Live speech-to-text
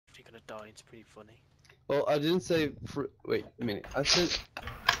die. It's pretty funny. Well, I didn't say. Wait a minute. I said.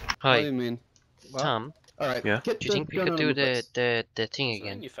 Hi, What do you mean? Tom. All right. Yeah? Get Do you the think we gun could on do the place. the thing It's in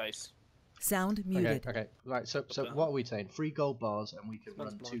again? your face. Sound muted. Okay. Right. So what are we saying? 3 gold bars, and we can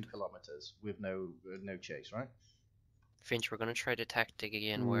One's run 2 blind. kilometers with no chase, right? Finch, we're gonna try the tactic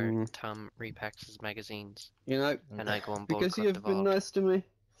again where Tom repacks his magazines You know, and I go and bulk because up you've the been vault. nice to me,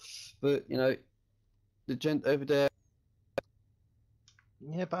 but you know, the gent over there.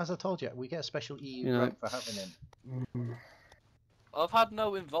 Yeah, but as I told you, we get a special EU You know. rank for having him. I've had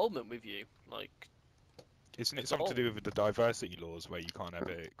no involvement with you. Like, Isn't it something to do with the diversity laws where you can't have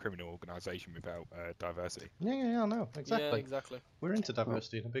a criminal organisation without diversity? Yeah, I know. Exactly. yeah, exactly. We're into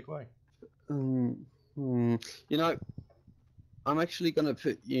diversity in a big way. You know, I'm actually gonna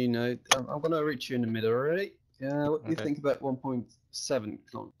put. You know, I'm gonna reach you in the middle, alright? Yeah. What do you Okay. think about 1.7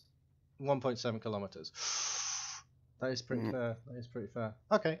 kilometers? 1.7 kilometers. That is pretty fair. That is pretty fair.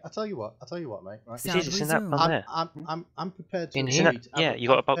 Okay, I'll tell you what, mate. Right. Sound Isn't that resumed. on there? I'm prepared to In agree. here? Yeah, you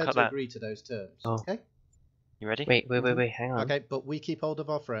gotta bulk prepared up to that. agree to those terms. Oh. Okay. You ready? Wait, hang on. Okay, but we keep hold of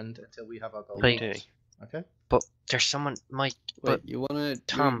our friend until we have our gold Wait. bars. Okay. But there's someone, Mike. Wait, But you wanna?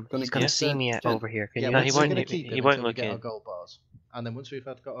 Tom, you're he's gonna get see that me gent- over here. Can Yeah, you? No, we're he gonna won't- keep him he won't until we look get our in. gold bars, and then once we've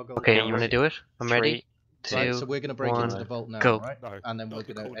got our gold Okay, bars, you wanna do it? I'm ready. 3, right, 2. so we're gonna break into one, the vault now, go. right? No, And then not we're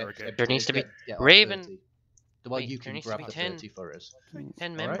the gonna. corner again. There needs to be get our Raven. 30. Well, Wait, you there can needs to grab be the 10. 30 for us.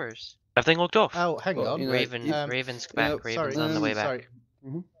 10 Alright. members. Have they logged off? Oh, hang Well, on. you know, Raven's back. sorry, Raven's on the way back. Sorry.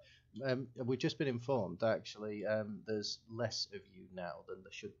 Mhm. We've just been informed actually. There's less of you now than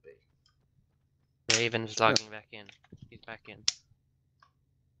there should be. Raven's logging back in. He's back in.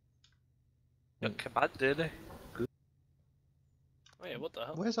 Look bad, did they? Oh yeah, what the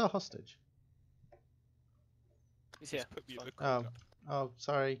hell? Where's our hostage? He's here. Just put me in the Oh, corner. oh,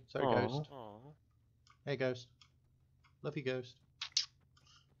 sorry, Aw. Ghost. Aw. Hey, Ghost. Love you, Ghost.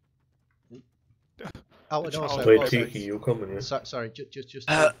 Oh, and also, Wait, also Tiki, you coming, yeah? sorry, just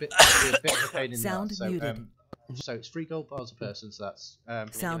a bit of a pain in the Sound ass. So, muted. so it's 3 gold bars a person, so that's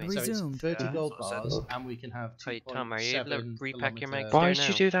Sound Anyway, so it's resumed. 30 Yeah. gold That's what I bars, said. and we can have 2.7 Wait, Tom, are you able to repack your kilometer mags Why there did you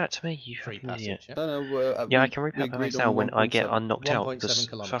now? do that to me? You free fucking idiot. passage. Yeah? No, Yeah, I we can repack my agreed mags on now when I get 1.7. unknocked out 1.7 because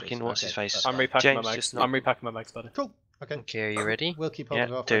kilometers. fucking what's his Okay, face? that's I'm fine. repacking James my just mags. I'm repacking my mags, buddy. Cool. Okay. Okay, are you ready? We'll keep hold Yeah,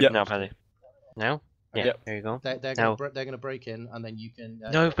 of our do it friend. now, Paddy. Now? Yeah, Yep. there you go. They're Now- gonna break in, and then you can.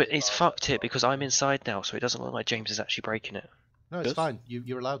 No, get but the it's bars fucked up. it because I'm inside now, so it doesn't look like James is actually breaking it. No, it's Does? fine.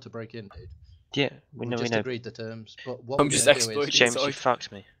 You're allowed to break in, dude. Yeah, we know. just agreed the terms. But what I'm we're just gonna do is exploiting James, Sorry. you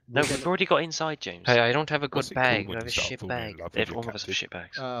fucked me. No, We're we've gonna- already got inside, James. Hey, I don't have a good What's it bag. called I when have a you start shit falling in bag. love with your All of us have captain? shit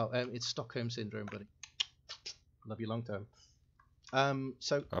bags. it's Stockholm syndrome, buddy. Love you long term.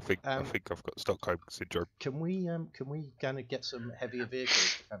 So I think I've got Stockholm syndrome. can we kind of get some heavier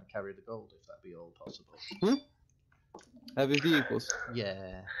vehicles to kind of carry the gold, if that be all possible? Heavy vehicles.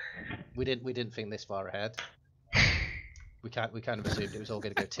 Yeah, we didn't think this far ahead. We kind of assumed it was all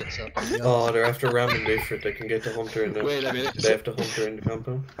going to go tits up. to be honest. Oh, they're after ramming Dayford. They can get the hunter in the. Wait a minute. They have the hunter in the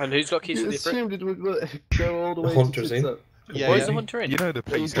compound. And who's got keys to You the fridge? assumed it would go all the way Hunter's to in. tits up. Yeah, Where's yeah. the hunter in? You know the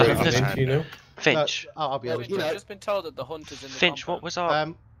police Right, have Driving a in, you know. Finch. I'll be honest. you I've know- just been told that the hunter's in the Finch, what compound. was our?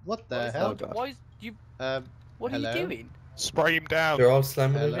 What the What is hell? that? Why is you? Um, What are hello? you doing? Spray him down. They're all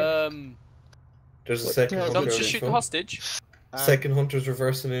slamming in. Hello? There's a What second the hell? hunter. Don't on just the shoot the phone. hostage. Second hunter's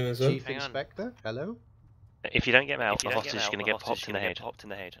reversing in as well. Chief Hang on. Inspector. Hello. If you don't get him out, the hostage is going to get popped in the head.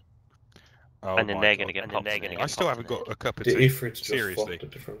 Oh And then my they're God. going to get popped in the head. I still haven't got a cup of The tea. Ifrit's just Seriously. fucked a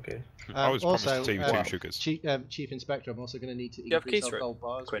different game. I was promised also, tea with 2 sugars. Chief Inspector, I'm also going to need to you have increase keys for our it? gold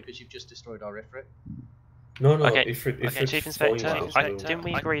bars Quick. because you've just destroyed our Ifrit. No, Okay, Ifrit, Okay, Chief Ifrit's fine Inspector, now, so- didn't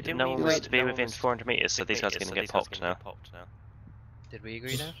we agree that no one was to be within 400 meters, so these guys are going to get popped now? Did we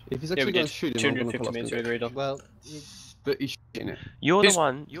agree that? If he's Yeah, we actually going did. to shoot him, I'm going to 250 pull off meters the we agreed on. Well, But he's shooting it. You're the Who's-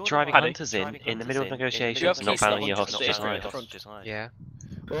 one driving Paddy. hunters in the middle of Do you negotiations have and not keys to the battling your hunters hostages at the lives. front? Yeah.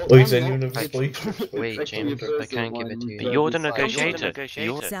 Well, Oh, he's I'm in not. universe police. Wait, Actually, James, a I person can't of give it mine to But you. you're the beside- negotiator.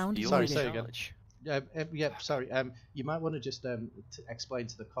 Sound Sorry, muted. say again. Sorry. You might want to just explain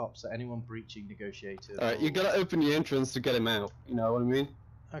to the cops that anyone breaching negotiators. Alright, you gotta open the entrance to get him out. You know what I mean?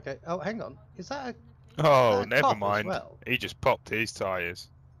 Okay. Oh, hang on. Is that a Oh, that never cop as mind. well? He just popped his tyres.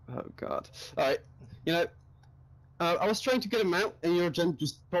 Oh god. Alright, you know, I was trying to get him out, and your gent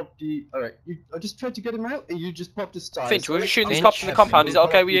just popped the. Alright, I just tried to get him out, and you just popped his tires. Finch, we're Alright, shooting these Finch. cops in the compound. Is that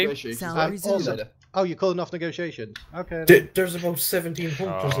okay with you? Sound resumed. also, oh, you're calling off negotiations. Okay. then. There's about 17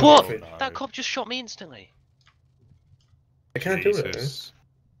 hunters. Oh, in What? Ifrit. no. That cop just shot me instantly. I can't do it. Jesus.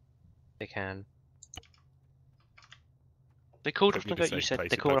 They can. They called Put off me in a you safe said place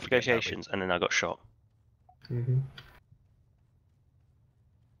they and called don't off forget about me. negotiations, and then I got shot.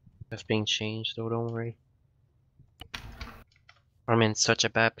 That's being changed, though, don't worry. I'm in such a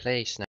bad place now.